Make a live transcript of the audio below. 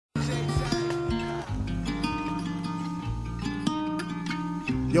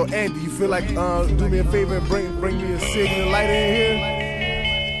Yo, Andy, you feel like do me a favor and bring me a cig and a lighter in here?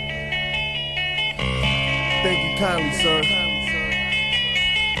 Thank you kindly, sir.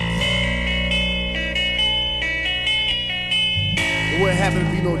 It wouldn't happen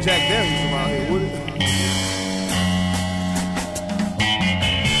to be no Jack Daniels around here, would it?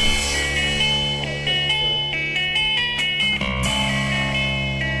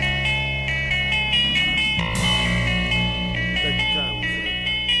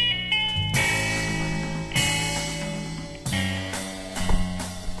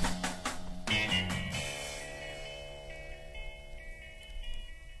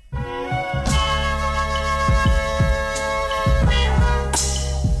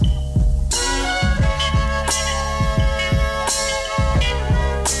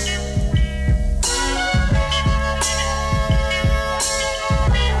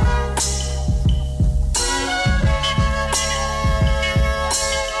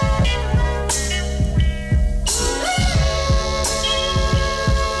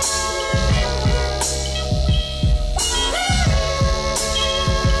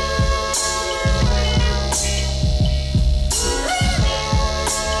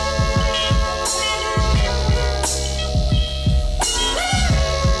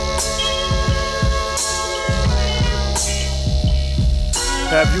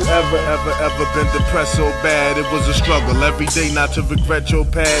 Have you ever been depressed so bad it was a struggle every day not to regret your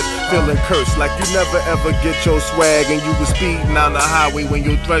past? Feeling cursed like you never ever get your swag, and you was speeding down the highway when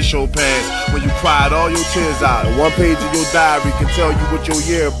your threshold passed. When you cried all your tears out, and one page of your diary can tell you what your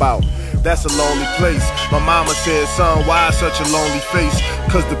year about. That's a lonely place. My mama said, son, why such a lonely face?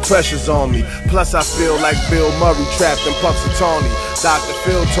 Cause the pressure's on me. Plus I feel like Bill Murray trapped in Punxsutawney. Dr.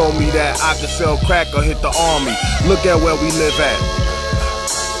 Phil told me that I could sell crack or hit the army. Look at where we live at.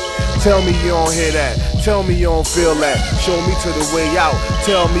 Tell me you don't hear that. Tell me you don't feel that. Show me to the way out.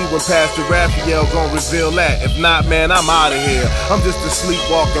 Tell me when Pastor Raphael gon' reveal that. If not, man, I'm out of here. I'm just a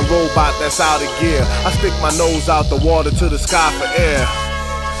sleepwalking robot that's out of gear. I stick my nose out the water to the sky for air.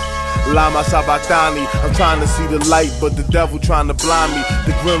 Lama Sabatani, I'm trying to see the light, but the devil trying to blind me.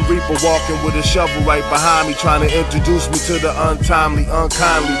 The Grim Reaper walking with a shovel right behind me, trying to introduce me to the untimely,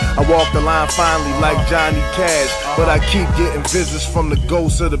 unkindly. I walk the line finally like Johnny Cash, but I keep getting visits from the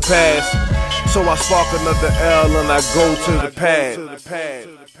ghosts of the past. So I spark another L and I go to the pad.